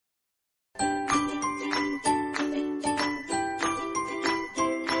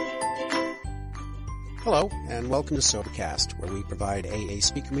Hello, and welcome to SoberCast, where we provide AA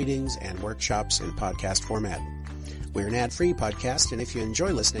speaker meetings and workshops in podcast format. We're an ad-free podcast, and if you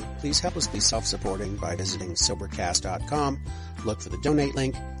enjoy listening, please help us be self-supporting by visiting Sobercast.com, look for the donate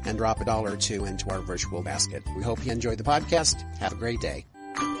link, and drop $1 or $2 into our virtual basket. We hope you enjoy the podcast. Have a great day.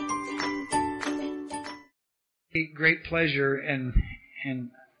 Great pleasure, and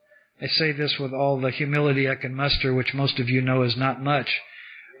I say this with all the humility I can muster, which most of you know is not much,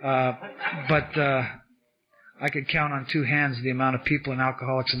 but I could count on two hands the amount of people in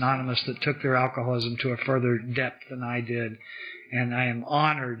Alcoholics Anonymous that took their alcoholism to a further depth than I did. And I am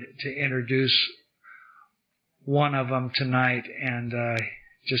honored to introduce one of them tonight, and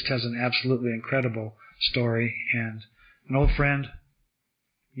just has an absolutely incredible story. And an old friend,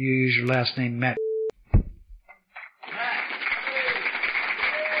 you use your last name, Matt.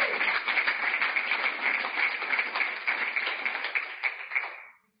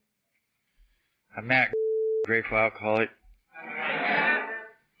 I'm Matt, grateful alcoholic.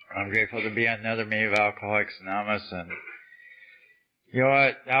 I'm grateful to be on another meeting of Alcoholics Anonymous, and you know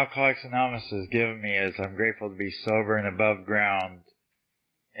what Alcoholics Anonymous has given me is I'm grateful to be sober and above ground.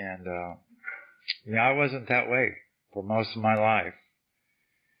 And you know, I wasn't that way for most of my life.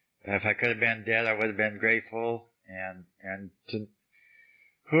 If I could have been dead, I would have been grateful. And to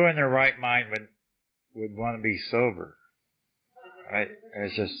who in their right mind would want to be sober? Right?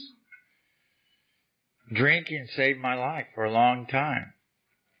 It's just drinking saved my life for a long time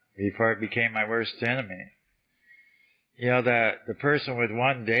before it became my worst enemy. You know, the person with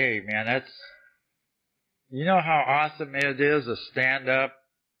one day, man, that's, you know how awesome it is to stand up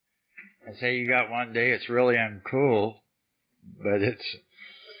and say you got one day. It's really uncool, but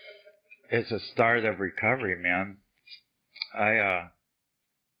it's a start of recovery, man. I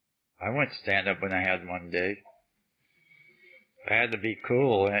wouldn't stand up when I had one day. I had to be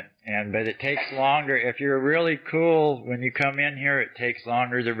cool, but it takes longer. If you're really cool when you come in here, it takes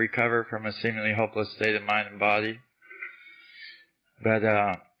longer to recover from a seemingly hopeless state of mind and body. But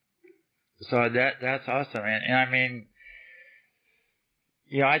so that's awesome, and I mean,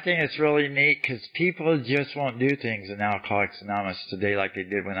 you know, I think it's really neat because people just won't do things in Alcoholics Anonymous today like they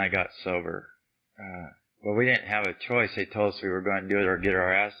did when I got sober. Well, we didn't have a choice. They told us we were going to do it or get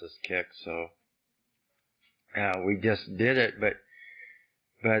our asses kicked, so. We just did it, but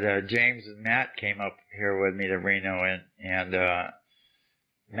James and Matt came up here with me to Reno, and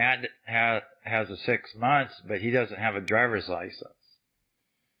Matt has a 6 months, but he doesn't have a driver's license,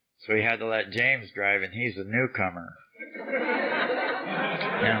 so he had to let James drive, and he's a newcomer.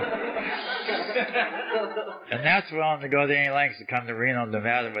 Yeah. And Matt's willing to go to any lengths to come to Reno,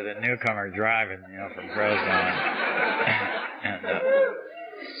 Nevada, with a newcomer driving, you know, from Fresno,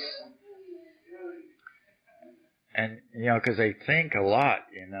 and you know, because they think a lot,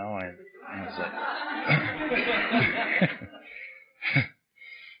 you know, and so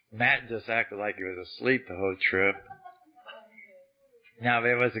Matt just acted like he was asleep the whole trip. No, but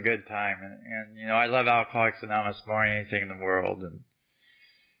it was a good time, and you know, I love Alcoholics Anonymous more than anything in the world, and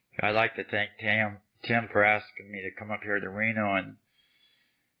I'd like to thank Tim for asking me to come up here to Reno, and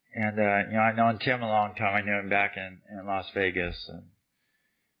you know, I've known Tim a long time. I knew him back in Las Vegas,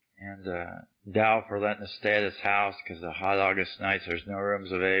 and Dow for letting us stay at his house because the hot August nights there's no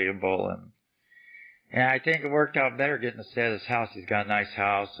rooms available, and I think it worked out better getting to stay at his house. He's got a nice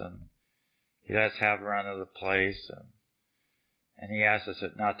house, and he lets us have a run of the place, and he asked us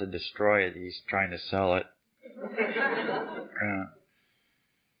not to destroy it. He's trying to sell it.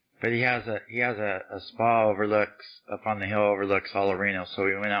 But he has a spa up on the hill overlooks all of Reno, so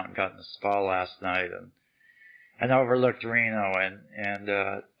we went out and got in the spa last night and overlooked Reno and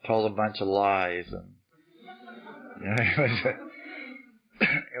told a bunch of lies, and you know,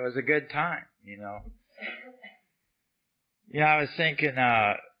 it was a good time, you know. Yeah, I was thinking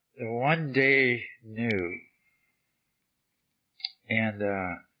one day new, and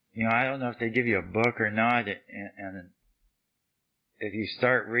you know, I don't know if they give you a book or not, and if you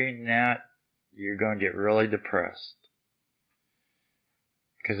start reading that, you're going to get really depressed,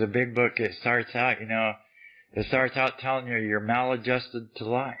 because the big book, it starts out, you know. It starts out telling you you're maladjusted to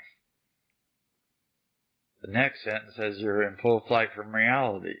life. The next sentence says you're in full flight from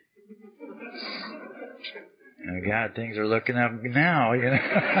reality. And God, things are looking up now, you know.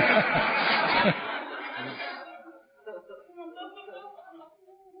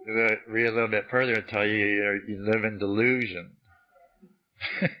 Read a little bit further, it'll tell you you live in delusion.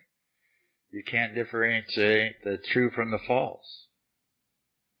 You can't differentiate the true from the false.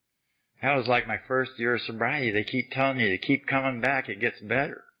 That was like my first year of sobriety. They keep telling you to keep coming back. It gets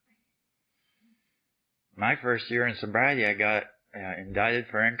better. My first year in sobriety, I got indicted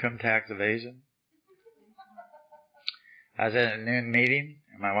for income tax evasion. I was at a noon meeting,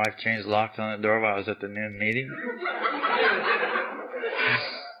 and my wife changed locks on the door while I was at the noon meeting.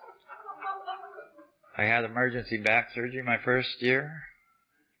 I had emergency back surgery my first year.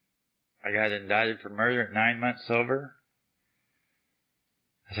 I got indicted for murder at 9 months sober.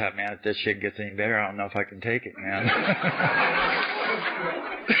 I thought, man, if this shit gets any better, I don't know if I can take it, man.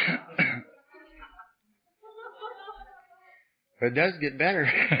 But it does get better.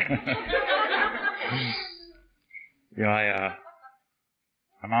 You know,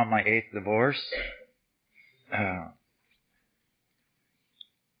 I'm on my 8th divorce. I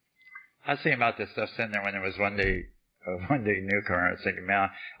was thinking about this stuff sitting there when there was one day newcomer. I was thinking, man,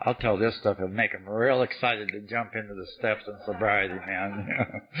 I'll tell this stuff. It'll make them real excited to jump into the steps in sobriety, man.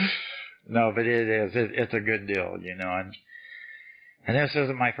 No, but it is. It's a good deal, you know. And this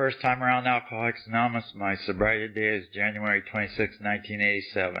isn't my first time around Alcoholics Anonymous. My sobriety day is January 26,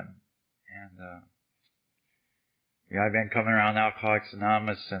 1987. And, I've been coming around Alcoholics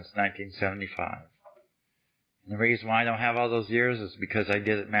Anonymous since 1975. And the reason why I don't have all those years is because I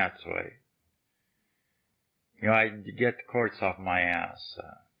did it Matt's way. You know, I get the courts off my ass.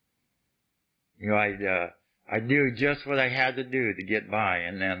 I do just what I had to do to get by,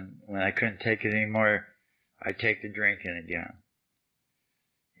 and then when I couldn't take it anymore, I take the drinking again.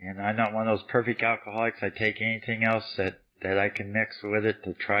 And I'm not one of those perfect alcoholics. I take anything else that I can mix with it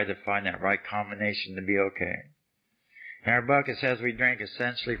to try to find that right combination to be okay. In our book, it says we drink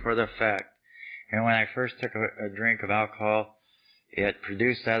essentially for the effect. And when I first took a drink of alcohol, it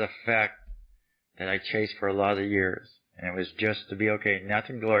produced that effect that I chased for a lot of years. And it was just to be okay.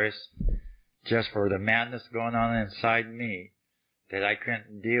 Nothing glorious. Just for the madness going on inside me that I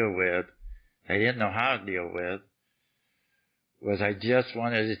couldn't deal with, I didn't know how to deal with, was I just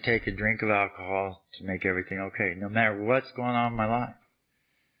wanted to take a drink of alcohol to make everything okay. No matter what's going on in my life,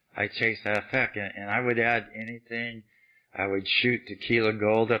 I chased that effect. And I would add anything. I would shoot tequila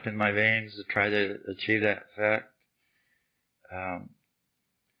gold up in my veins to try to achieve that effect.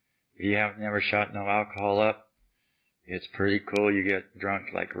 If you haven't never shot no alcohol up, it's pretty cool. You get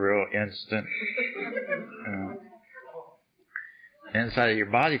drunk like real instant. Inside of your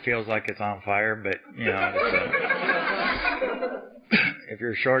body feels like it's on fire, but, you know, if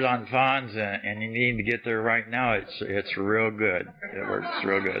you're short on funds and you need to get there right now, it's real good. It works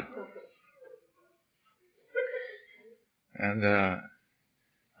real good. And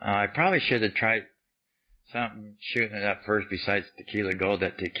I probably should have tried something shooting it up first besides tequila gold.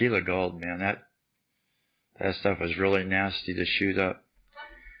 That tequila gold, man, that stuff was really nasty to shoot up.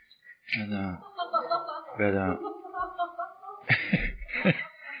 And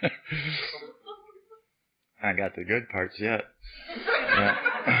I got the good parts yet.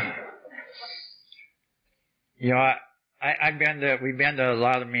 You know, we've been to a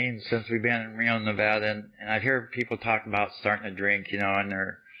lot of meetings since we've been in Reno, Nevada, and I've heard people talk about starting to drink, you know, and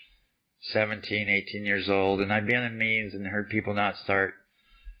they're 17, 18 years old, and I've been in meetings and heard people not start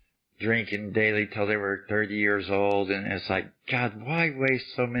drinking daily till they were 30 years old, and it's like, God, why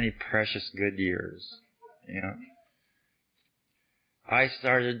waste so many precious good years, you know? I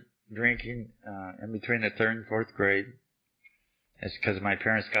started drinking in between the 3rd and 4th grade. It's because my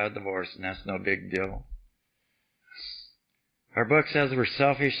parents got a divorce, and that's no big deal. Our book says we're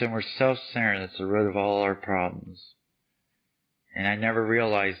selfish and we're self-centered. It's the root of all our problems. And I never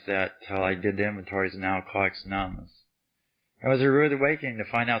realized that till I did the inventories in Alcoholics Anonymous. It was a rude awakening to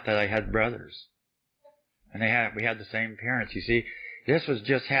find out that I had brothers. And we had the same parents. You see, this was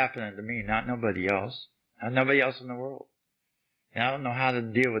just happening to me, not nobody else. Not nobody else in the world. And I don't know how to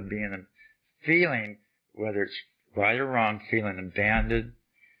deal with feeling, whether it's right or wrong, feeling abandoned,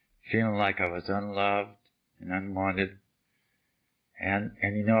 feeling like I was unloved and unwanted. And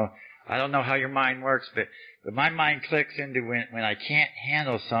you know, I don't know how your mind works, but my mind clicks into when I can't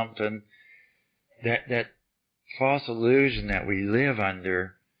handle something, that false illusion that we live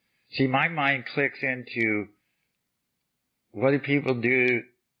under. See, my mind clicks into, what do people do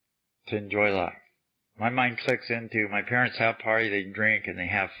to enjoy life? My mind clicks into, my parents have a party, they drink, and they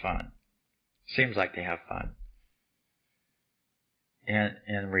have fun. Seems like they have fun. And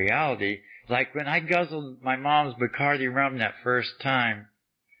in reality, like when I guzzled my mom's Bacardi rum that first time,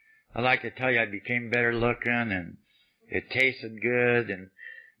 I like to tell you I became better looking and it tasted good, and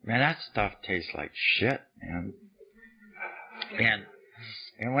man, that stuff tastes like shit, man.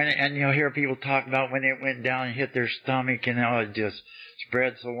 And you'll hear people talk about when it went down and hit their stomach and how it just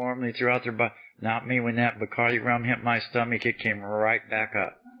spread so warmly throughout their body. Not me. When that Bacardi rum hit my stomach, it came right back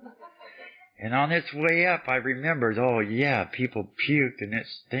up. And on its way up, I remembered, oh yeah, people puked and it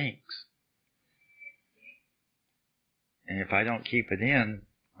stinks. And if I don't keep it in,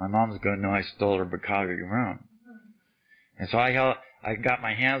 my mom's going to know I stole her Bacardi rum. And so I got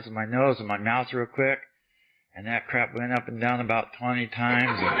my hands on my nose and my mouth real quick, and that crap went up and down about 20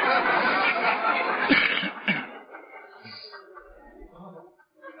 times.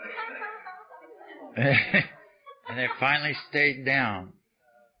 And it finally stayed down.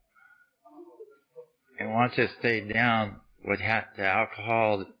 And once it stayed down, the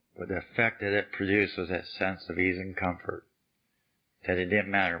alcohol, the effect that it produced was that sense of ease and comfort. That it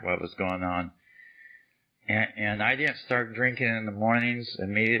didn't matter what was going on. And I didn't start drinking in the mornings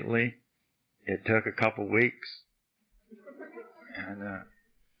immediately. It took a couple weeks. And,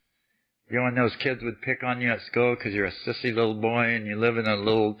 you know, when those kids would pick on you at school because you're a sissy little boy and you live in a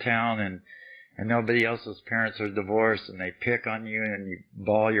little town and nobody else's parents are divorced and they pick on you and you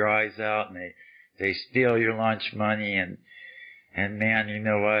bawl your eyes out and they steal your lunch money and man, you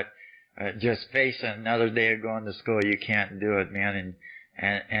know what? Just facing another day of going to school, you can't do it, man.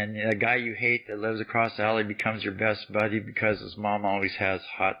 And the guy you hate that lives across the alley becomes your best buddy because his mom always has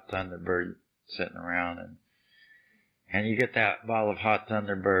hot Thunderbird sitting around and you get that bottle of hot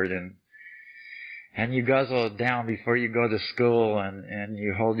Thunderbird and you guzzle it down before you go to school and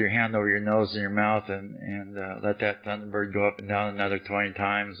you hold your hand over your nose and your mouth and let that Thunderbird go up and down another 20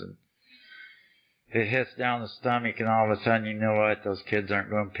 times and it hits down the stomach and all of a sudden you know what, those kids aren't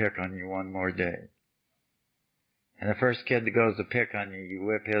going to pick on you one more day. And the first kid that goes to pick on you, you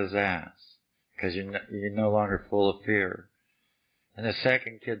whip his ass because you're no longer full of fear. And the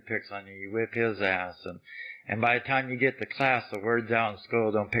second kid picks on you, you whip his ass. And by the time you get to class, the word's out in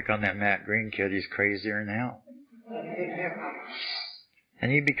school, don't pick on that Matt Green kid, he's crazier than hell.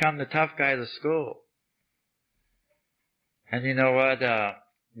 And you become the tough guy of the school. And you know what,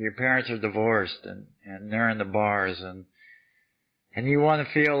 your parents are divorced and they're in the bars and you want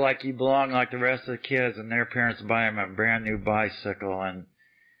to feel like you belong like the rest of the kids and their parents buy them a brand new bicycle and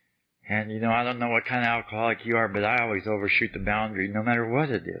you know, I don't know what kind of alcoholic you are, but I always overshoot the boundary no matter what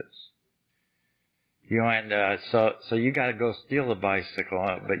it is. You know, and so you got to go steal a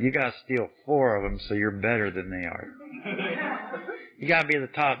bicycle, but you got to steal 4 of them so you're better than they are. You got to be the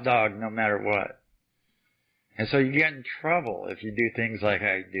top dog no matter what. And so you get in trouble if you do things like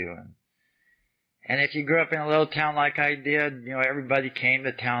I do. And if you grew up in a little town like I did, you know, everybody came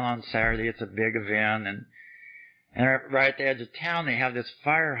to town on Saturday. It's a big event. And right at the edge of town, they have this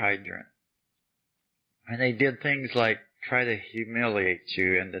fire hydrant. And they did things like try to humiliate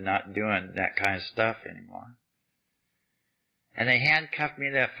you into not doing that kind of stuff anymore. And they handcuffed me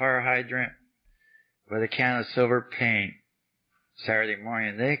to that fire hydrant with a can of silver paint Saturday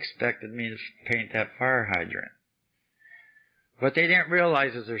morning. They expected me to paint that fire hydrant. What they didn't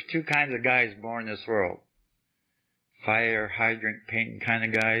realize is there's 2 kinds of guys born in this world. Fire hydrant painting kind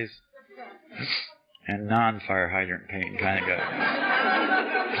of guys and non-fire hydrant painting kind of guys.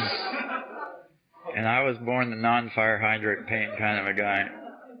 And I was born the non-fire hydrant painting kind of a guy.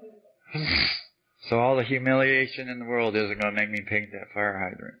 So all the humiliation in the world isn't going to make me paint that fire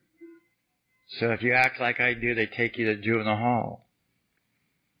hydrant. So if you act like I do, they take you to juvenile hall.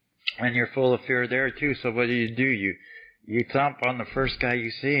 And you're full of fear there too, so what do? You thump on the first guy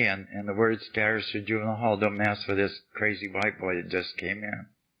you see, and the word scatters through juvenile hall, don't mess with this crazy white boy that just came in.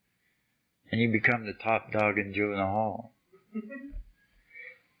 And you become the top dog in juvenile hall.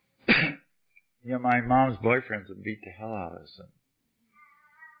 You know, my mom's boyfriends would beat the hell out of us.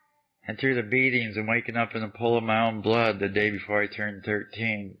 And through the beatings and waking up in a pool of my own blood the day before I turned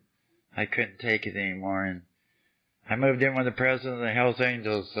 13, I couldn't take it anymore. And I moved in with the president of the Hells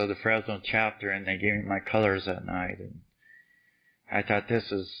Angels of the Fresno chapter, and they gave me my colors that night. And I thought,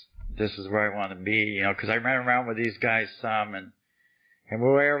 this is where I want to be, you know, because I ran around with these guys some, and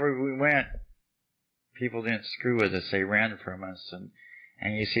wherever we went, people didn't screw with us. They ran from us.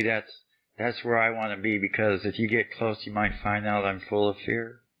 And you see, that's where I want to be, because if you get close, you might find out I'm full of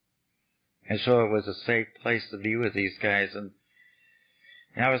fear. And so it was a safe place to be with these guys. And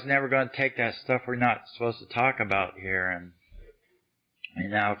I was never going to take that stuff we're not supposed to talk about here and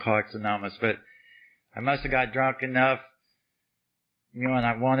in Alcoholics Anonymous. But I must have got drunk enough, you know, and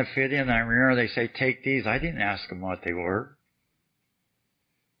I want to fit in. I remember they say, take these. I didn't ask them what they were.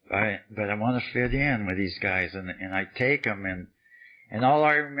 But I want to fit in with these guys. And I take them. And all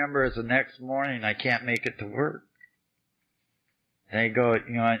I remember is the next morning I can't make it to work. And they go,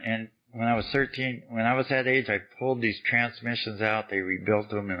 you know, and when I was 13, when I was that age, I pulled these transmissions out, they rebuilt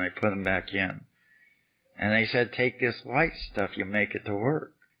them, and I put them back in. And they said, take this white stuff, you'll make it to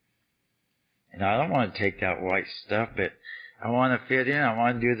work. And I don't want to take that white stuff, but I want to fit in, I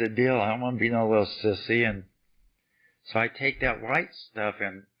want to do the deal, I don't want to be no little sissy. And so I take that white stuff,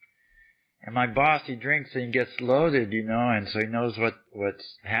 and my boss, he drinks and he gets loaded, you know, and so he knows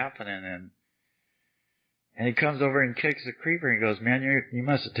what's happening. And he comes over and kicks the creeper and he goes, man, you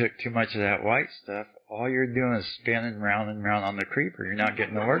must have took too much of that white stuff. All you're doing is spinning round and round on the creeper. You're not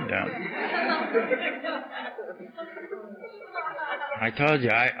getting the work done. I told you,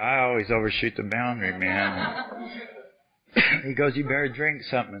 I always overshoot the boundary, man. He goes, you better drink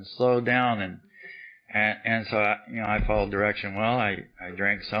something and slow down. And so, I followed direction well. I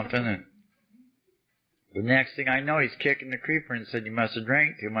drank something, and the next thing I know, he's kicking the creeper and said, you must have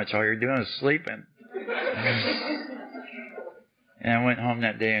drank too much. All you're doing is sleeping. And I went home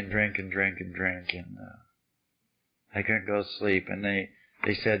that day and drank, and I couldn't go to sleep. And they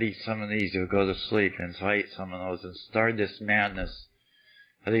said, eat some of these, you'll go to sleep. And so I ate some of those and started this madness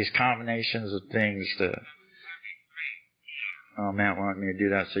of these combinations of things to... Oh, Matt wanted me to do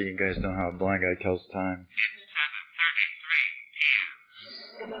that so you guys know how a blind guy tells time.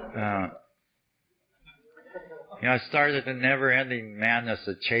 I started the never-ending madness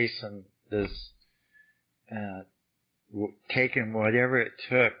of chasing this, taking whatever it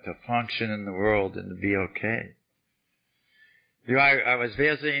took to function in the world and to be okay. I was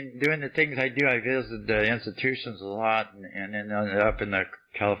visiting, doing the things I do. I visited the institutions a lot, and then ended up in the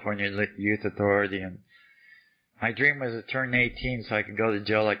California Youth Authority. And my dream was to turn 18 so I could go to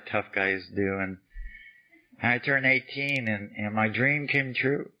jail like tough guys do. And I turned 18, and my dream came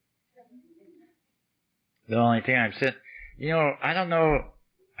true. The only thing I'm sitting, I don't know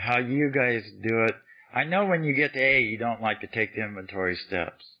how you guys do it. I know when you get to A, you don't like to take the inventory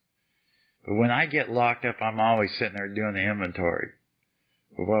steps. But when I get locked up, I'm always sitting there doing the inventory.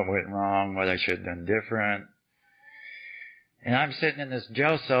 What went wrong, what I should have done different. And I'm sitting in this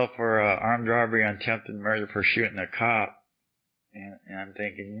jail cell for armed robbery on attempted murder for shooting a cop. And I'm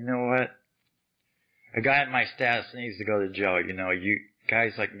thinking, you know what? A guy in my status needs to go to jail. You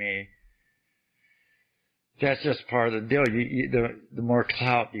guys like me, that's just part of the deal. The more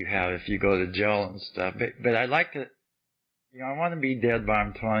clout you have if you go to jail and stuff. But I like to, I want to be dead by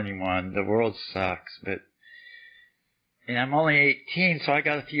I'm 21. The world sucks. And I'm only 18, so I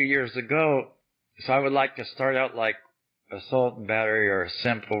got a few years to go. So I would like to start out like assault and battery or a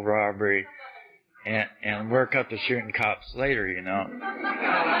simple robbery and work up to shooting cops later,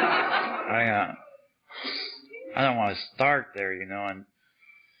 I don't want to start there, and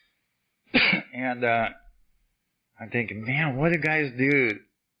I'm thinking, man, what do guys do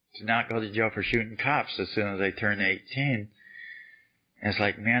to not go to jail for shooting cops as soon as they turn 18? And it's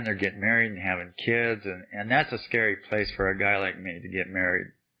like, man, they're getting married and having kids, and that's a scary place for a guy like me to get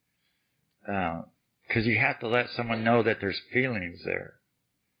married. Because you have to let someone know that there's feelings there.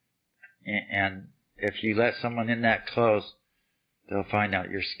 And if you let someone in that close, they'll find out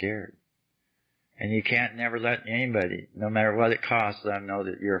you're scared. And you can't never let anybody, no matter what it costs them, know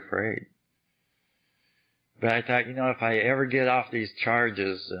that you're afraid. But I thought, if I ever get off these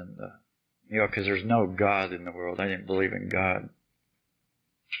charges, and, because there's no God in the world. I didn't believe in God.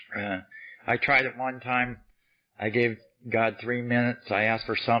 I tried it one time. I gave God 3 minutes. I asked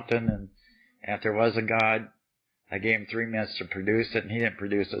for something, and if there was a God, I gave him 3 minutes to produce it, and he didn't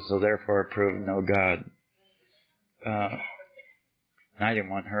produce it, so therefore it proved no God. And I didn't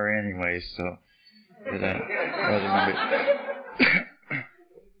want her anyway, so it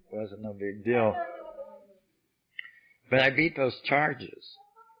wasn't no big deal. But I beat those charges.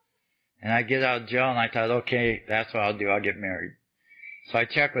 And I get out of jail, and I thought, okay, that's what I'll do. I'll get married. So I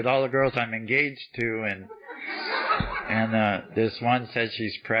checked with all the girls I'm engaged to, and this one said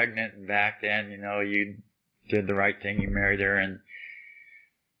she's pregnant, and back then, you did the right thing, you married her, and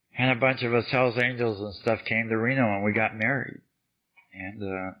a bunch of us Hells Angels and stuff came to Reno, and we got married.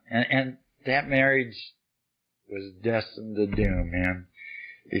 And that marriage was destined to doom, man.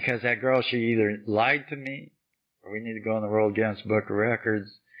 Because that girl, she either lied to me, or we need to go in the World Guinness Book of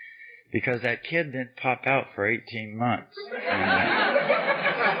Records, because that kid didn't pop out for 18 months.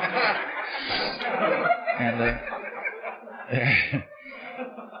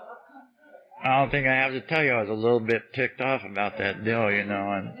 I don't think I have to tell you, I was a little bit ticked off about that deal,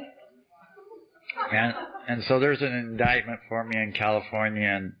 and so there's an indictment for me in California,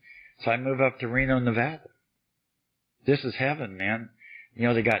 and so I move up to Reno, Nevada. This is heaven, man.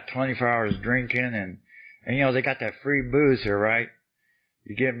 They got 24 hours drinking, and they got that free booze here, right?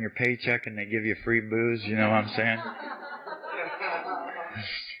 You give them your paycheck and they give you free booze, you know what I'm saying?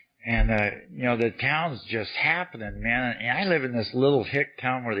 And, the town's just happening, man. And I live in this little hick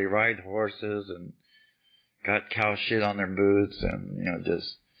town where they ride horses and got cow shit on their boots and,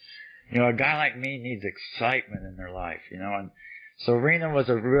 a guy like me needs excitement in their life, And so Reno was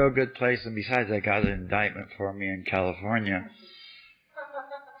a real good place, and besides, they got an indictment for me in California.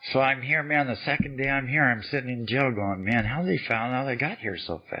 So I'm here, man. The second day I'm here, I'm sitting in jail going, man, how they found out I got here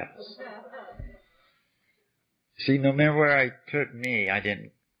so fast? See, no matter where I took me, I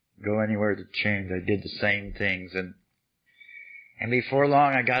didn't go anywhere to change. I did the same things. And before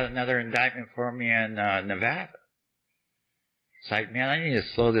long, I got another indictment for me in Nevada. It's like, man, I need to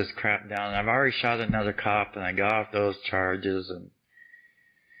slow this crap down. And I've already shot another cop, and I got off those charges. And,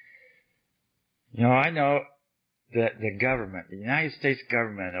 you know, I know that the government, the United States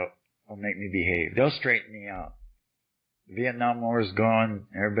government, will make me behave. They'll straighten me out. The Vietnam War is going.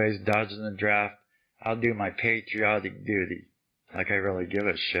 Everybody's dodging the draft. I'll do my patriotic duty. Like I really give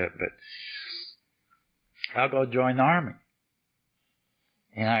a shit, but I'll go join the Army.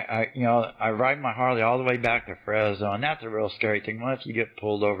 And I ride my Harley all the way back to Fresno, and that's a real scary thing. What if you get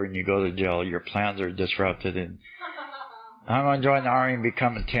pulled over and you go to jail? Your plans are disrupted, and I'm going to join the Army and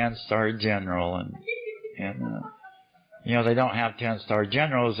become a 10-star general. And you know, they don't have 10-star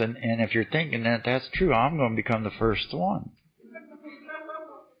generals, and if you're thinking that that's true, I'm going to become the first one.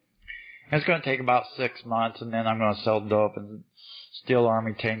 It's going to take about 6 months, and then I'm going to sell dope and steal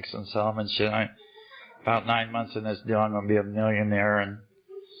Army tanks and sell them and shit. About 9 months in this deal, I'm going to be a millionaire, and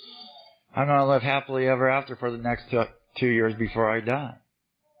I'm going to live happily ever after for the next 2 years before I die.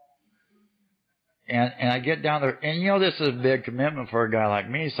 And I get down there, and you know, this is a big commitment for a guy like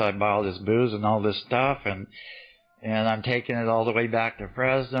me, so I buy all this booze and all this stuff, and I'm taking it all the way back to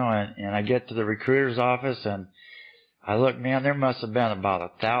Fresno, and I get to the recruiter's office, and I look, man, there must have been about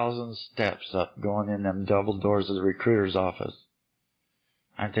 1,000 steps up going in them double doors of the recruiter's office.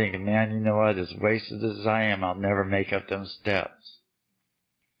 I'm thinking, man, you know what, as wasted as I am, I'll never make up them steps.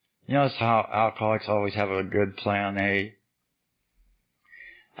 You know, it's how alcoholics always have a good plan A.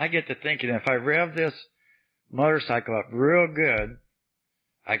 I get to thinking, if I rev this motorcycle up real good,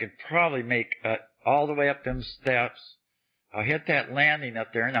 I could probably make all the way up them steps. I'll hit that landing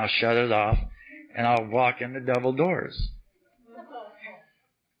up there, and I'll shut it off, and I'll walk in the double doors.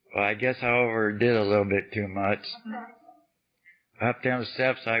 Well, I guess I overdid a little bit too much. Up them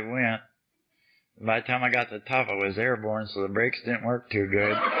steps I went. By the time I got to the top, I was airborne, so the brakes didn't work too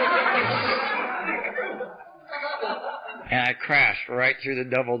good. And I crashed right through the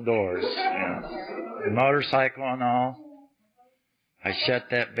double doors. The motorcycle and all. I shut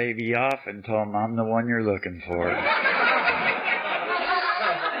that baby off and told him, I'm the one you're looking for.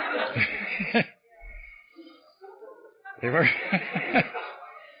 They were...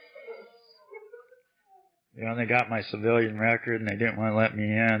 You know, they got my civilian record, and they didn't want to let me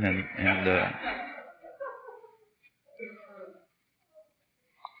in, and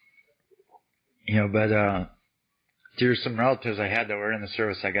you know, but there's some relatives I had that were in the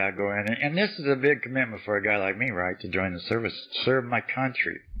service. I got to go in, and this is a big commitment for a guy like me, right? To join the service, serve my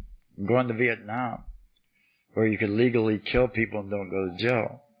country. I'm going to Vietnam, where you could legally kill people and don't go to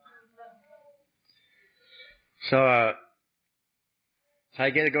jail. So I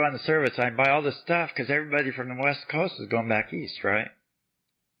get to go on the service. I buy all this stuff because everybody from the West Coast is going back east, right?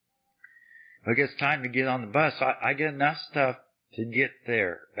 Well, it gets time to get on the bus. So I get enough stuff to get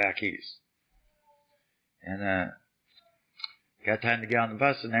there back east. And got time to get on the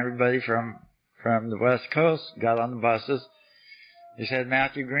bus, and everybody from the West Coast got on the buses. They said,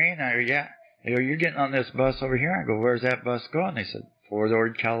 Matthew Green? I go, yeah. They go, you're getting on this bus over here. I go, where's that bus going? They said, Fort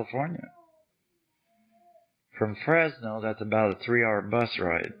Ord, California. From Fresno, that's about a 3-hour bus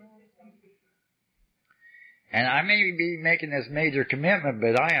ride. And I may be making this major commitment,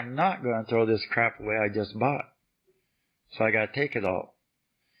 but I am not going to throw this crap away I just bought. So I got to take it all.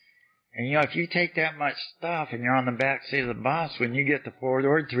 And you know, if you take that much stuff and you're on the back seat of the bus, when you get to Fort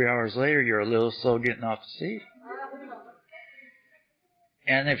Ord 3 hours later, you're a little slow getting off the seat.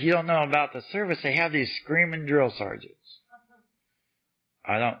 And if you don't know about the service, they have these screaming drill sergeants.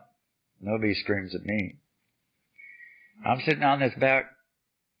 Nobody screams at me. I'm sitting on this back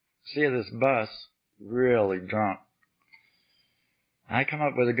seat of this bus, really drunk. I come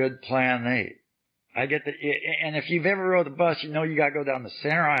up with a good plan A. And if you've ever rode a bus, you know you got to go down the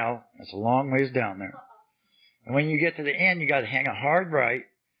center aisle. It's a long ways down there. And when you get to the end, you got to hang a hard right,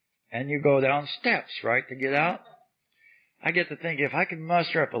 and you go down steps, right, to get out. I get to think, if I can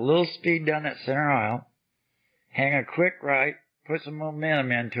muster up a little speed down that center aisle, hang a quick right, put some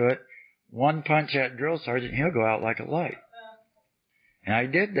momentum into it, one punch that drill sergeant, he'll go out like a light. And I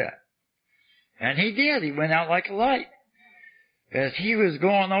did that. And he did. He went out like a light. As he was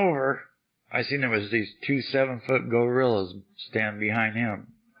going over, I seen there was these 2 7-foot gorillas standing behind him.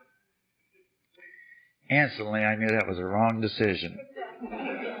 Instantly, I knew that was a wrong decision.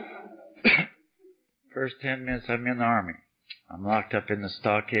 First 10 minutes I'm in the Army. I'm locked up in the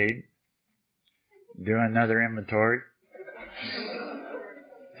stockade, doing another inventory.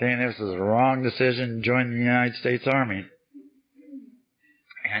 Saying this was a wrong decision, joining the United States Army.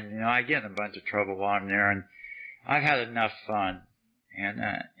 And, you know, I get in a bunch of trouble while I'm there, and I've had enough fun, and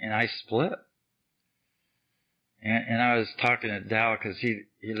I split. And I was talking to Dow because he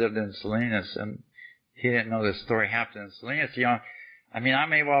lived in Salinas, and he didn't know this story happened in Salinas. You know, I mean, I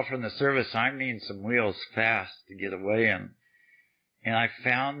made well from the service. I need some wheels fast to get away, and I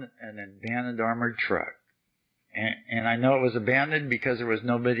found an abandoned armored truck. And I know it was abandoned because there was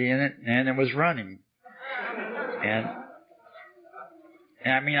nobody in it, and it was running. And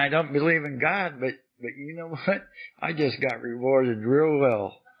I mean, I don't believe in God, but you know what? I just got rewarded real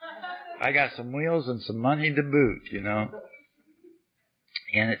well. I got some wheels and some money to boot, you know.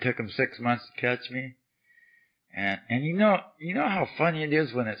 And it took them 6 months to catch me. And you know how funny it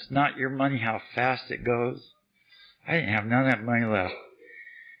is when it's not your money, how fast it goes? I didn't have none of that money left.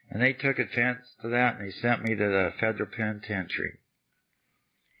 And they took offense to that, and they sent me to the federal penitentiary.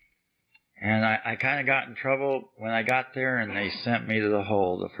 And I kind of got in trouble when I got there, and they sent me to the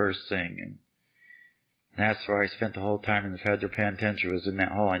hole, the first thing. And that's where I spent the whole time in the federal penitentiary, was in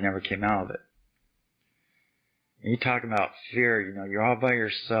that hole. I never came out of it. And you talk about fear, you know, you're all by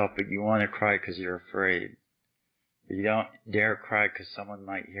yourself, but you want to cry because you're afraid. But you don't dare cry because someone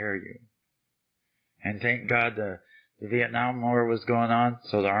might hear you. And thank God the Vietnam War was going on,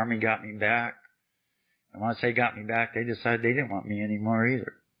 so the Army got me back. And once they got me back, they decided they didn't want me anymore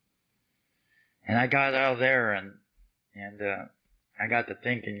either. And I got out of there, and I got to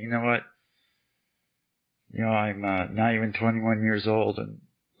thinking, you know what? You know, I'm not even 21 years old, and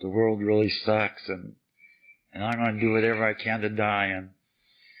the world really sucks, and I'm going to do whatever I can to die.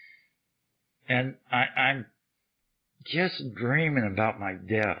 And I'm just dreaming about my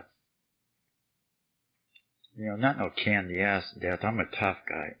death. You know, not no candy-ass death. I'm a tough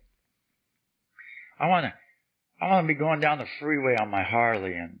guy. I want to be going down the freeway on my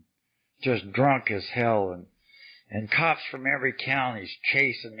Harley and just drunk as hell, and cops from every county's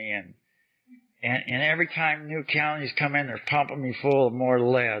chasing me, and every time new counties come in, they're pumping me full of more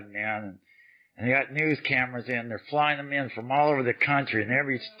lead, man. And they got news cameras in. They're flying them in from all over the country, and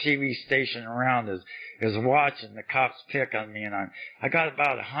every TV station around is watching the cops pick on me. And I got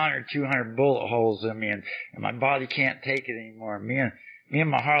about 100, 200 bullet holes in me, and my body can't take it anymore. Me and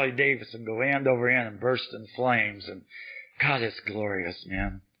my Harley Davidson go end over end and burst in flames. And God, it's glorious,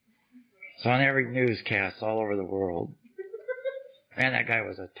 man. It's on every newscast all over the world. Man, that guy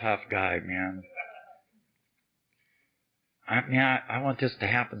was a tough guy, man. I want this to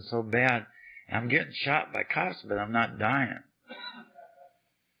happen so bad. I'm getting shot by cops, but I'm not dying.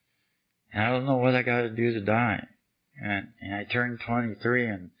 And I don't know what I got to do to die. And I turned 23,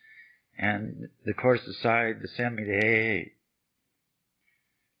 and the course decided to send me to AA.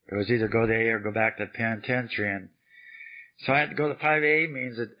 It was either go to AA or go back to the penitentiary. And so I had to go to 5 AA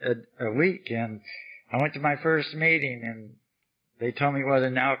meetings a week. And I went to my first meeting, and they told me what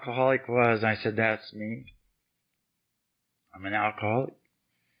an alcoholic was. And I said, that's me. I'm an alcoholic.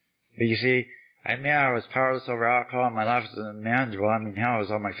 But you see, I mean, I was powerless over alcohol, and my life was unmanageable. I mean, hell, I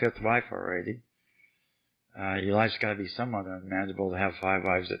was on my 5th wife already. Your life's got to be somewhat unmanageable to have 5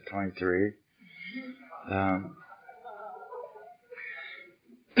 wives at 23.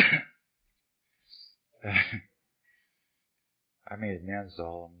 I made amends to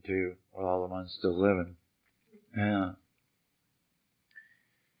all of them, too, with all the ones still living.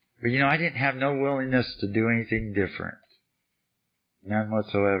 But, you know, I didn't have no willingness to do anything different. None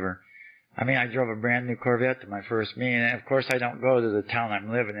whatsoever. I mean, I drove a brand new Corvette to my first meeting, and of course I don't go to the town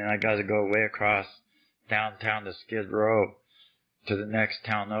I'm living in. I got to go way across downtown to Skid Row to the next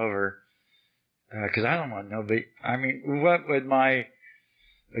town over, because I don't want nobody. I mean, what would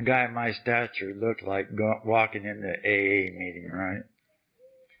a guy my stature look like walking into an AA meeting, right?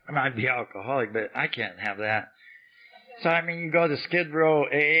 I mean, I'd be alcoholic, but I can't have that. So, I mean, you go to Skid Row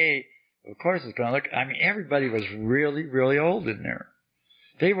AA, of course it's going to look, I mean, everybody was really, really old in there.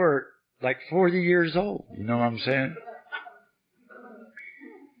 They were like 40 years old, you know what I'm saying?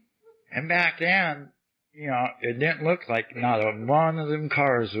 And back then, you know, it didn't look like not one of them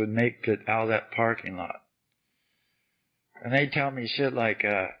cars would make it out of that parking lot. And they tell me shit like,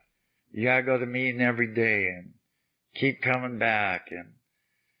 you gotta go to meeting every day and keep coming back. And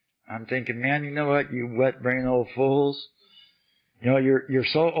I'm thinking, man, you know what, you wet-brained old fools? You know, you're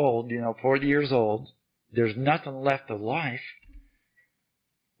so old, you know, 40 years old. There's nothing left of life.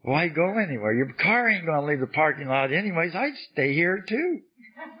 Why go anywhere? Your car ain't going to leave the parking lot anyways. I'd stay here too.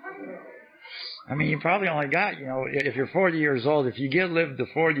 I mean, you probably only got, you know, if you're 40 years old, if you live to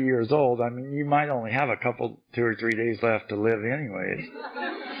 40 years old, I mean, you might only have 2 or 3 days left to live anyways.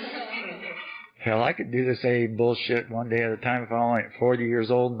 Hell, I could do this AA bullshit one day at a time if I only 40 years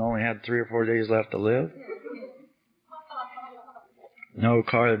old and only had 3 or 4 days left to live. No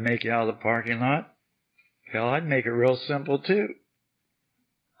car to make it out of the parking lot. Hell, I'd make it real simple too.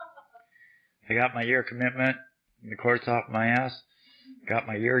 I got my year commitment, the court's off my ass, got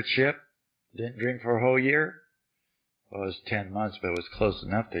my year chip, didn't drink for a whole year. Well, it was 10 months, but it was close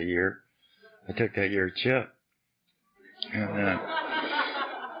enough to a year. I took that year chip and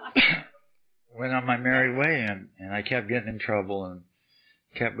went on my merry way, and I kept getting in trouble and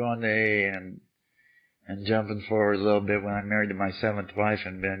kept going to AA and jumping forward a little bit when I married my 7th wife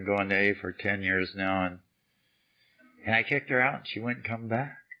and been going to AA for 10 years now. And I kicked her out and she wouldn't come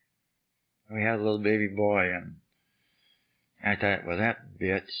back. We had a little baby boy, and I thought, well, that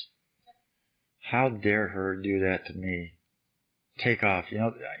bitch, how dare her do that to me? Take off.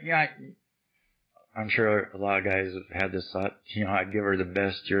 Yeah, I'm sure a lot of guys have had this thought, I'd give her the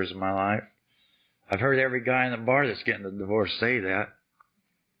best years of my life. I've heard every guy in the bar that's getting a divorce say that.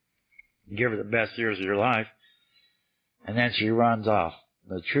 Give her the best years of your life. And then she runs off.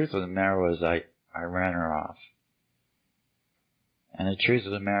 The truth of the matter was I ran her off. And the truth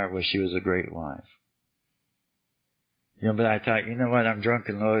of the matter was she was a great wife. But I thought, you know what, I'm drunk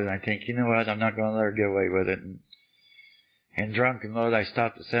and loaded, and I think, you know what, I'm not going to let her get away with it. And drunk and loaded, I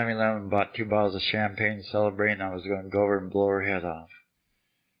stopped at 7-Eleven and bought 2 bottles of champagne celebrating. I was going to go over and blow her head off.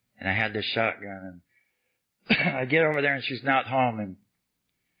 And I had this shotgun, and I get over there and she's not home,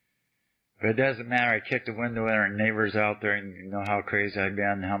 but it doesn't matter. I kicked the window in, her neighbors out there, and you know how crazy I've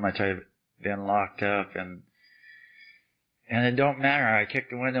been, how much I've been locked up, and it don't matter. I kick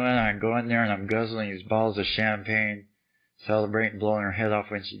the window in, I go in there, and I'm guzzling these bottles of champagne, celebrating, blowing her head off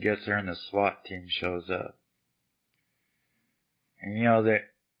when she gets there, and the SWAT team shows up. And that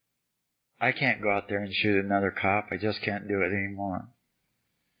I can't go out there and shoot another cop. I just can't do it anymore.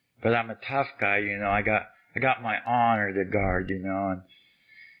 But I'm a tough guy, I got my honor to guard, and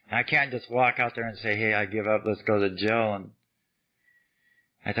I can't just walk out there and say, hey, I give up, let's go to jail. And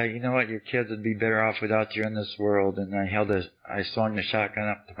I thought, you know what, your kids would be better off without you in this world. And I swung the shotgun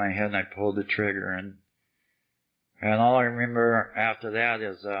up to my head and I pulled the trigger. And all I remember after that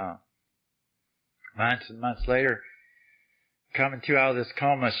is months and months later, coming out of this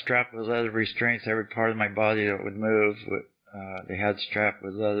coma, strapped with leather restraints, every part of my body that would move, they had strapped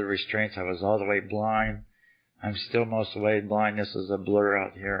with leather restraints. I was all the way blind. I'm still most of the way blind. This is a blur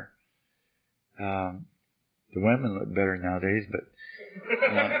out here. The women look better nowadays, but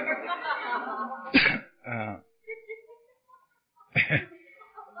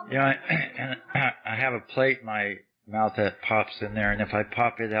and I have a plate in my mouth that pops in there, and if I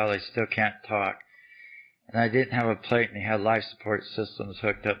pop it out, I still can't talk. And I didn't have a plate, and they had life support systems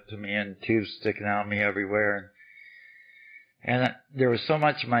hooked up to me and tubes sticking out of me everywhere. And there was so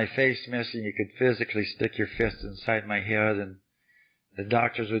much of my face missing, you could physically stick your fist inside my head, and the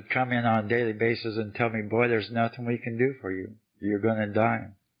doctors would come in on a daily basis and tell me, boy, there's nothing we can do for you. You're going to die.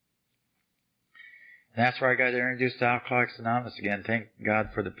 And that's where I got introduced to Alcoholics Anonymous again. Thank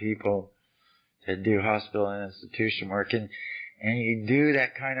God for the people that do hospital and institution work. And you do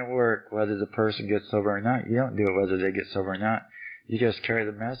that kind of work whether the person gets sober or not. You don't do it whether they get sober or not. You just carry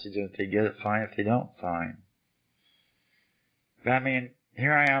the message. If they get it, fine. If they don't, fine. But I mean,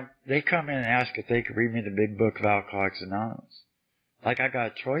 here I am. They come in and ask if they could read me the big book of Alcoholics Anonymous. Like I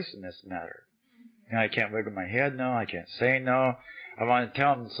got a choice in this matter. I can't wiggle my head no. I can't say no. I want to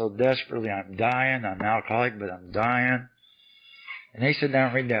tell them so desperately I'm dying. I'm an alcoholic, but I'm dying. And they sit down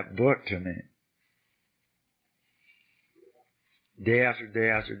and read that book to me. Day after day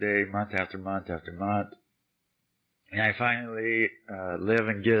after day, month after month after month. And I finally live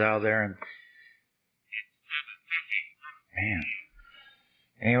and get out of there. And man.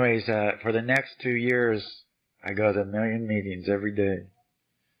 Anyways, for the next 2 years, I go to 1 million meetings every day.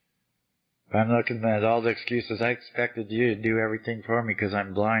 I'm looking at all the excuses. I expected you to do everything for me because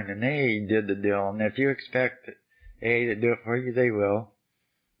I'm blind, and they did the deal. And if you expect AA to do it for you, they will.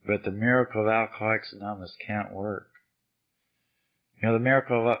 But the miracle of Alcoholics Anonymous can't work. The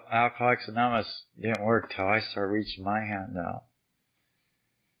miracle of Alcoholics Anonymous didn't work till I started reaching my hand out.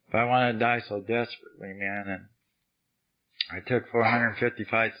 But I wanted to die so desperately, man, and I took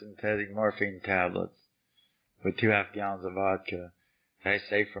 455 synthetic morphine tablets with 2.5 gallons of vodka I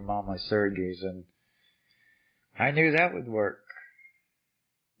saved from all my surgeries, and I knew that would work.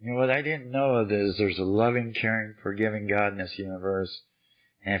 What I didn't know is there's a loving, caring, forgiving God in this universe,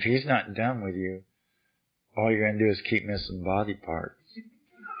 and if He's not done with you, all you're going to do is keep missing body parts.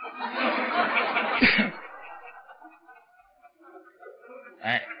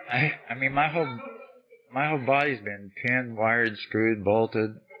 I mean, my whole body's been pinned, wired, screwed,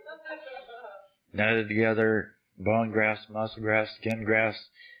 bolted, knotted together, bone grafts, muscle grafts, skin grafts.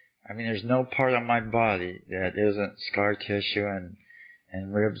 I mean, there's no part of my body that isn't scar tissue and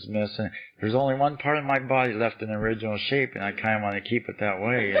and ribs missing. There's only one part of my body left in the original shape, and I kind of want to keep it that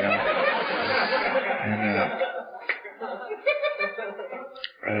way, you know.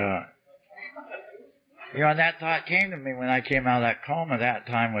 And that thought came to me when I came out of that coma that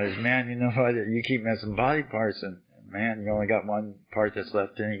time was, man, you know what, you keep missing body parts, and man, you only got one part that's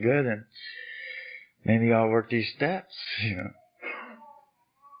left any good, and maybe I'll work these steps, you know.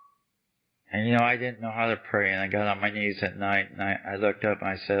 And, you know, I didn't know how to pray, and I got on my knees at night, and I looked up and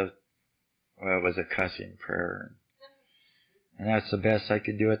I said, well, it was a cussing prayer. And that's the best I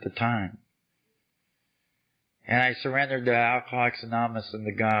could do at the time. And I surrendered to Alcoholics Anonymous and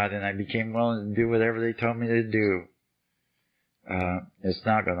to God, and I became willing to do whatever they told me to do. It's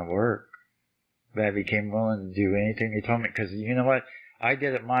not going to work. But I became willing to do anything they told me, because you know what? I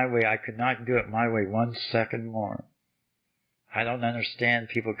did it my way. I could not do it my way 1 second more. I don't understand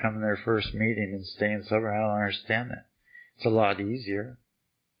people coming to their first meeting and staying sober. I don't understand that. It's a lot easier.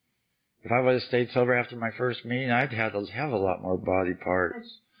 If I would have stayed sober after my first meeting, I'd have a lot more body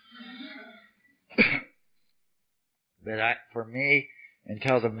parts. But for me,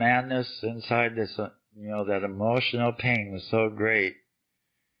 until the madness inside this, you know, that emotional pain was so great,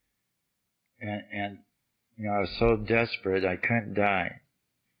 and you know, I was so desperate I couldn't die,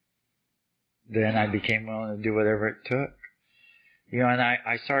 then I became willing to do whatever it took. You know, and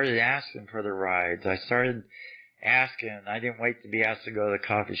I started asking for the rides. I started asking. I didn't wait to be asked to go to the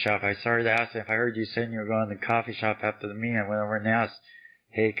coffee shop. I started asking. If I heard you saying you were going to the coffee shop after the meeting, I went over and asked,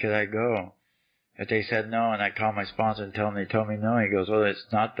 hey, could I go? If they said no, and I called my sponsor and they told me no, he goes, well, it's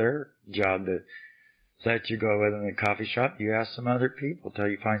not their job to let you go with them in the coffee shop. You ask some other people till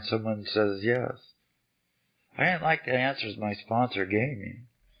you find someone who says yes. I didn't like the answers my sponsor gave me.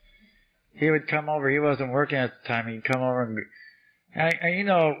 He would come over. He wasn't working at the time. He'd come over and you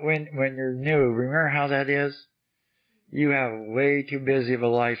know, when you're new, remember how that is? You have way too busy of a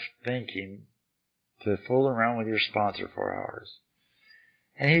life thinking to fool around with your sponsor for hours.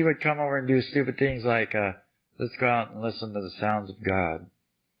 And he would come over and do stupid things like, let's go out and listen to the sounds of God.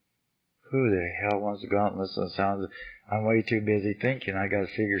 Who the hell wants to go out and listen to the sounds of... I'm way too busy thinking. I got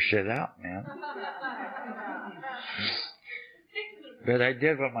to figure shit out, man. But I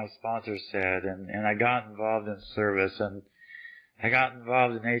did what my sponsor said, and I got involved in service, and I got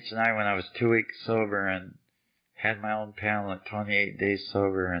involved in H&I when I was 2 weeks sober and had my own panel at 28 days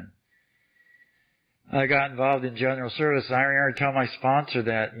sober, and I got involved in general service. And I remember telling my sponsor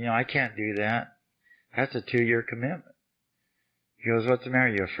that, you know, I can't do that. That's a 2-year commitment. He goes, what's the matter? Are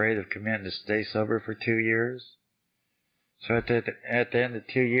you afraid of committing to stay sober for 2 years? So at the end of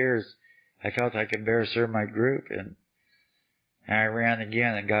 2 years, I felt I could better serve my group, and I ran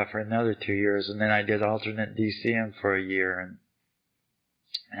again and got for another 2 years, and then I did alternate DCM for a year, and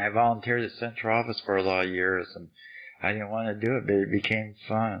I volunteered at Central Office for a lot of years, and I didn't want to do it, but it became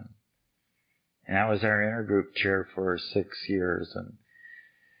fun. And I was our intergroup chair for 6 years, and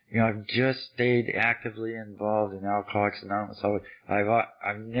you know, I've just stayed actively involved in Alcoholics Anonymous.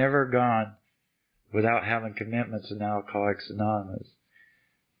 I've never gone without having commitments in Alcoholics Anonymous.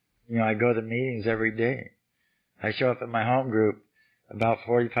 You know, I go to meetings every day. I show up at my home group about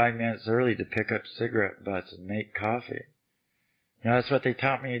 45 minutes early to pick up cigarette butts and make coffee. You know, that's what they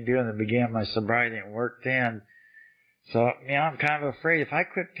taught me to do in the beginning of my sobriety, and worked in. So, you know, I'm kind of afraid if I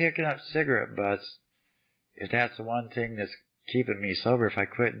quit picking up cigarette butts, if that's the one thing that's keeping me sober, if I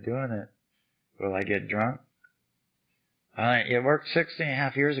quit doing it, will I get drunk? It worked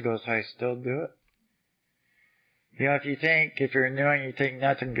 16.5 years ago, so I still do it. You know, if you're new and you think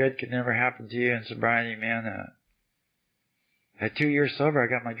nothing good could never happen to you in sobriety, man, at 2 years sober, I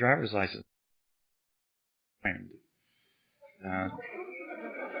got my driver's license.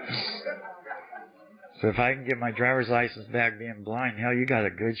 So if I can get my driver's license back being blind, hell, you got a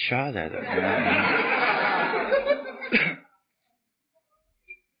good shot at it, man.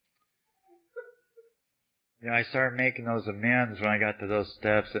 You know, I started making those amends when I got to those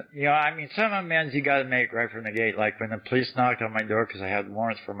steps. You know, I mean, some amends you got to make right from the gate. Like when the police knocked on my door because I had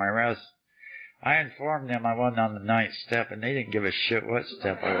warrants for my arrest, I informed them I wasn't on the 9th step, and they didn't give a shit what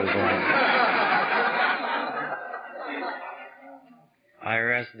step I was on.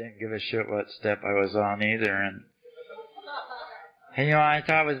 IRS didn't give a shit what step I was on either, and you know, I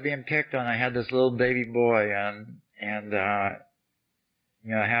thought I was being picked on. I had this little baby boy, and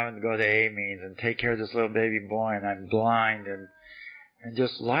you know, having to go to AA meetings and take care of this little baby boy, and I'm blind, and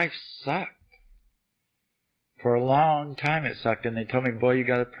just life sucked. For a long time it sucked, and they told me, boy, you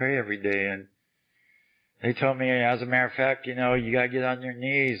gotta pray every day, and they told me, as a matter of fact, you know, you gotta get on your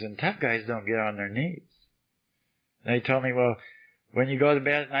knees, and tough guys don't get on their knees. They told me, well, when you go to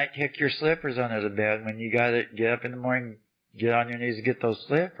bed at night, kick your slippers under the bed. When you gotta get up in the morning, Get on your knees and get those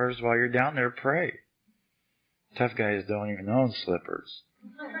slippers. While you're down there, pray. Tough guys don't even own slippers.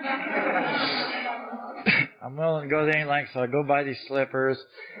 I'm willing to go to any length, so I go buy these slippers.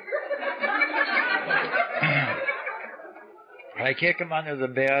 I kick them under the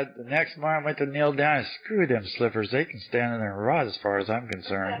bed. The next morning I went to kneel down and screw them slippers. They can stand in there and rot as far as I'm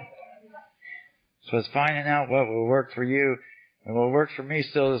concerned. So it's finding out what will work for you. And what works for me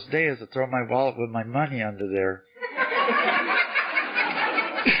still this day is to throw my wallet with my money under there.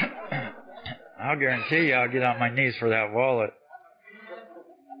 I'll guarantee you I'll get on my knees for that wallet.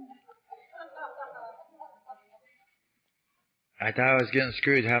 I thought I was getting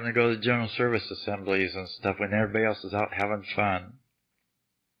screwed having to go to general service assemblies and stuff when everybody else is out having fun.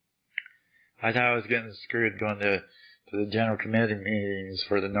 I thought I was getting screwed going to the general committee meetings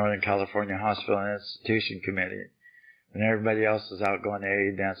for the Northern California Hospital and Institution Committee when everybody else is out going to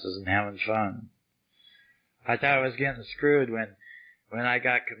AA dances and having fun. I thought I was getting screwed when I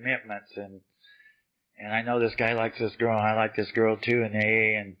got commitments and I know this guy likes this girl and I like this girl too in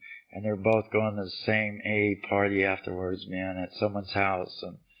AA and they're both going to the same AA party afterwards, man, at someone's house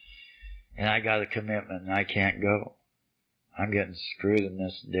and I got a commitment and I can't go. I'm getting screwed in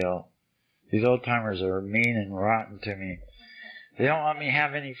this deal. These old timers are mean and rotten to me. They don't want me to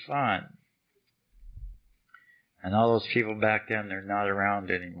have any fun. And all those people back then, they're not around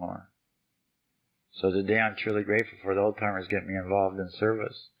anymore. So today I'm truly grateful for the old timers getting me involved in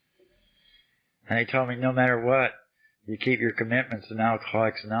service. And they told me no matter what, you keep your commitments in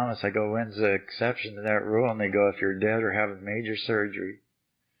Alcoholics Anonymous. I go, when's the exception to that rule? And they go, if you're dead or having major surgery.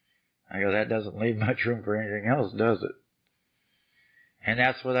 I go, that doesn't leave much room for anything else, does it? And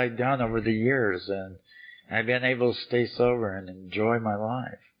that's what I've done over the years. And I've been able to stay sober and enjoy my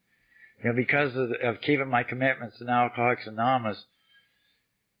life. You know, because of keeping my commitments in Alcoholics Anonymous,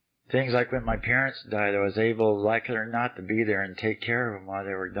 things like when my parents died, I was able, like it or not, to be there and take care of them while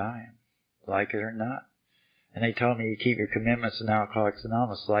they were dying. Like it or not. And they told me you keep your commitments in Alcoholics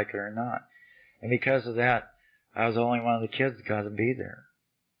Anonymous, like it or not. And because of that, I was the only one of the kids that got to be there.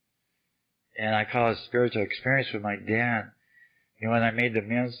 And I call it a spiritual experience with my dad. You know, when I made the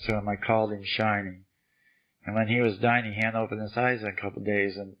amends to him, I called him Shiny. And when he was dying, he hadn't opened his eyes in a couple of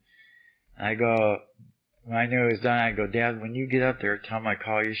days. And I go, when I knew he was done, I go, Dad, when you get up there, tell him I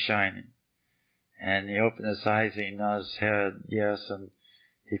call you Shiny. And he opened his eyes and he nodded his head, yes, and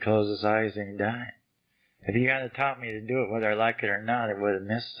he closed his eyes and he died. If he hadn't taught me to do it, whether I like it or not, I would have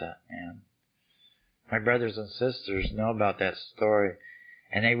missed that, man. My brothers and sisters know about that story,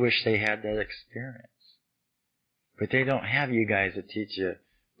 and they wish they had that experience. But they don't have you guys that teach you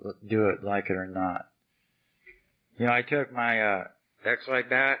do it, like it or not. You know, I took my ex-wife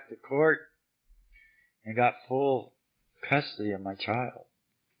back to court and got full custody of my child.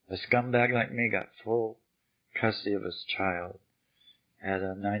 A scumbag like me got full custody of his child at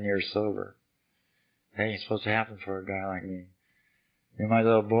 9 years sober. That ain't supposed to happen for a guy like me. You know, my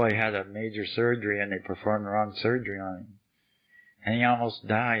little boy had a major surgery and they performed the wrong surgery on him. And he almost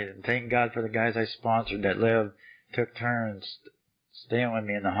died. And thank God for the guys I sponsored that lived, took turns staying with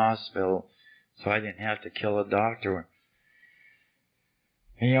me in the hospital so I didn't have to kill a doctor.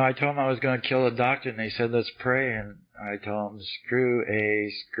 And, you know, I told them I was going to kill a doctor and they said, let's pray. And I told them, screw AA,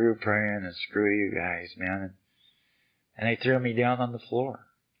 screw praying, and screw you guys, man. And they threw me down on the floor.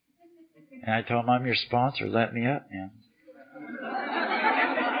 And I told them, I'm your sponsor, let me up, man.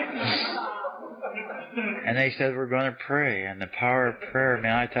 And they said, we're going to pray. And the power of prayer,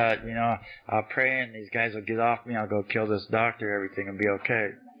 man, I thought, you know, I'll pray and these guys will get off me. I'll go kill this doctor. Everything will be okay.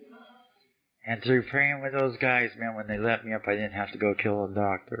 And through praying with those guys, man, when they let me up, I didn't have to go kill a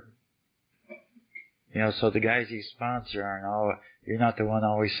doctor. You know, so the guys you sponsor aren't all, you're not the one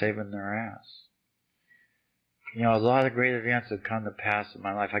always saving their ass. You know, a lot of great events have come to pass in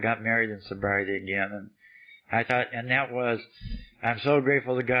my life. I got married in sobriety again, and I thought, and that was, I'm so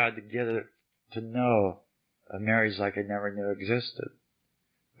grateful to God to get it, to know a marriage like I never knew existed.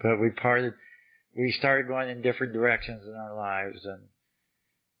 But we started going in different directions in our lives, and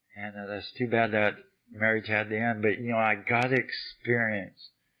that's too bad that marriage had to end. But, you know, I got to experience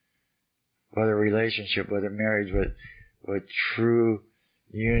what a relationship, what a marriage, what true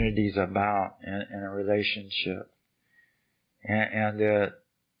unity's about in a relationship. And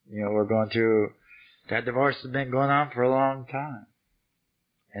you know, we're going through, that divorce has been going on for a long time.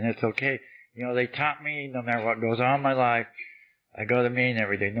 And it's okay. You know, they taught me no matter what goes on in my life, I go to meeting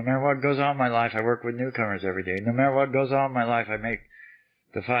every day. No matter what goes on in my life, I work with newcomers every day. No matter what goes on in my life, I make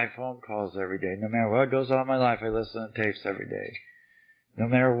the 5 phone calls every day. No matter what goes on in my life, I listen to tapes every day. No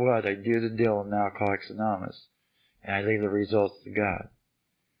matter what, I do the deal in Alcoholics Anonymous. And I leave the results to God.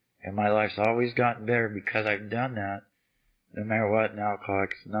 And my life's always gotten better because I've done that. no matter what, in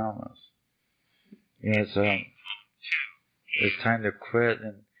Alcoholics Anonymous. It's time to quit.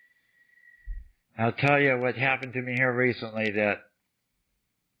 And I'll tell you what happened to me here recently that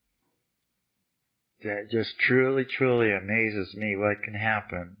just truly, truly amazes me what can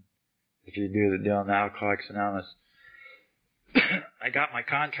happen if you do the deal in Alcoholics Anonymous. I got my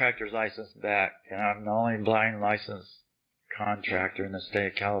contractor's license back, and I'm the only blind licensed contractor in the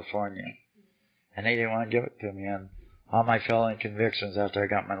state of California. And they didn't want to give it to me, and all my felony convictions after I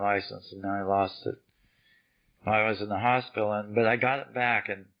got my license, and now I lost it. Well, I was in the hospital, but I got it back,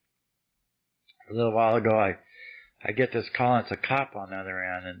 and a little while ago I get this call, and it's a cop on the other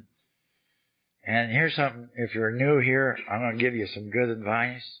end, and here's something, if you're new here, I'm going to give you some good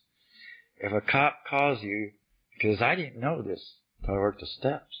advice. If a cop calls you, because I didn't know this until I worked the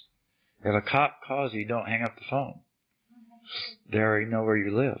steps, if a cop calls you, don't hang up the phone. They already know where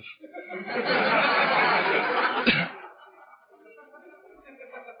you live.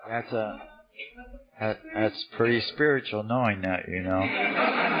 That's pretty spiritual knowing that, you know.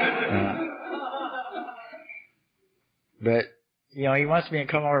 But, you know, he wants me to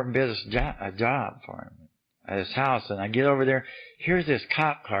come over and bid a job for him at his house. And I get over there. Here's this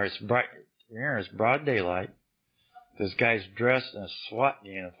cop car. It's bright. Here, it's broad daylight. This guy's dressed in a SWAT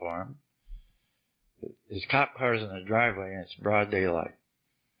uniform. His cop car's in the driveway, and it's broad daylight.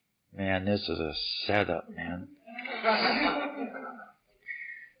 Man, this is a setup, man.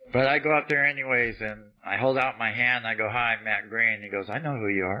 But I go up there anyways, and I hold out my hand, and I go, "Hi, I'm Matt Green." He goes, "I know who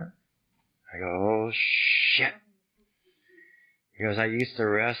you are." I go, "Oh, shit." He goes, "I used to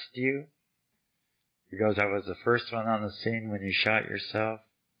arrest you." He goes, "I was the first one on the scene when you shot yourself.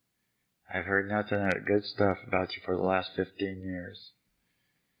 I've heard nothing but good stuff about you for the last 15 years.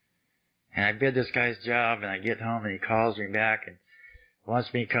 And I bid this guy's job, and I get home, and he calls me back and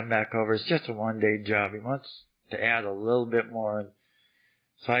wants me to come back over. It's just a one-day job. He wants to add a little bit more.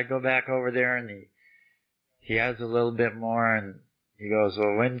 So I go back over there, and he adds a little bit more, and he goes,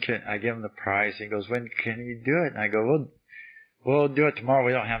 "Well, when can I give him the price?" He goes, "When can you do it?" And I go, We'll do it tomorrow.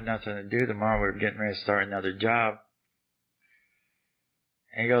 We don't have nothing to do tomorrow. We're getting ready to start another job."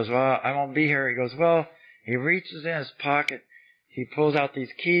 And he goes, "Well, I won't be here." He goes, "Well," he reaches in his pocket. He pulls out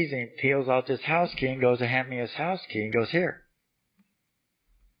these keys, and he peels out this house key and goes to hand me his house key. And goes, "Here."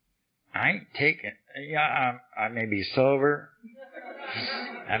 I ain't taking. Yeah, I may be sober.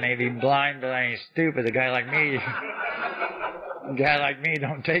 I may be blind, but I ain't stupid. A guy like me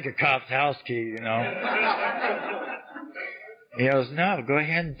don't take a cop's house key, you know. He goes, "No, go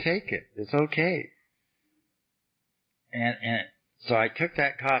ahead and take it. It's okay." And so I took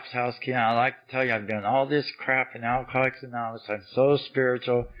that cop's house key, and I like to tell you, I've done all this crap in Alcoholics Anonymous. I'm so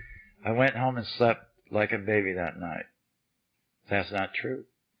spiritual. I went home and slept like a baby that night. That's not true.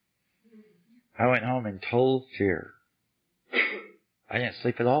 I went home in total fear. I didn't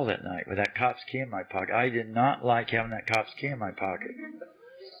sleep at all that night with that cop's key in my pocket. I did not like having that cop's key in my pocket.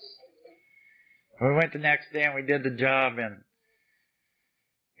 We went the next day, and we did the job, and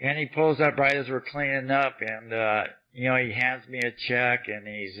he pulls up right as we're cleaning up, and, you know, he hands me a check, and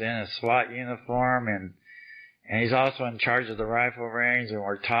he's in a SWAT uniform, and he's also in charge of the rifle range, and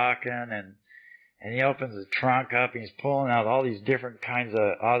we're talking, and he opens the trunk up, and he's pulling out all these different kinds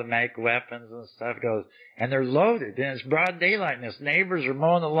of automatic weapons and stuff. He goes, and they're loaded, and it's broad daylight, and his neighbors are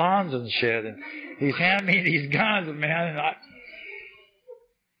mowing the lawns and shit, and he's handing me these guns, man, and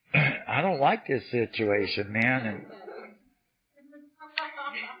I don't like this situation, man,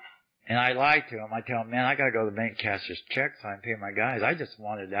 and I lied to him. I tell him, "Man, I gotta go to the bank, cash this check so I can pay my guys. I just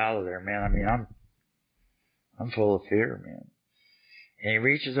wanted out of there, man. I mean, I'm full of fear, man." And he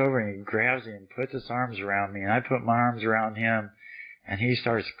reaches over and he grabs me and puts his arms around me, and I put my arms around him, and he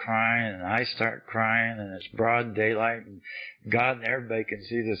starts crying, and I start crying, and it's broad daylight, and God and everybody can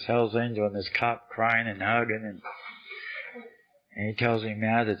see this Hell's Angel and this cop crying and hugging, and he tells me,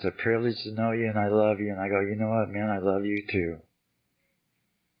 "Matt, it's a privilege to know you, and I love you." And I go, "You know what, man, I love you too.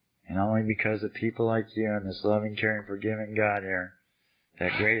 And only because of people like you and this loving, caring, forgiving God here,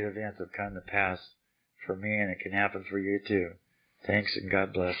 that great events have come to pass for me, and it can happen for you too. Thanks, and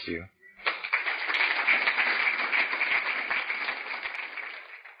God bless you."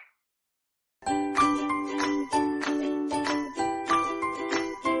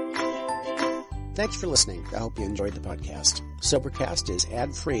 Thanks for listening. I hope you enjoyed the podcast. Sobercast is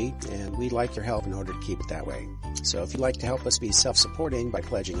ad-free, and we'd like your help in order to keep it that way. So if you'd like to help us be self-supporting by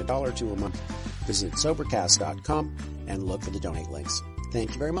pledging $1 or $2 a month, visit Sobercast.com and look for the donate links.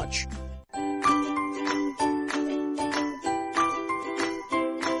 Thank you very much.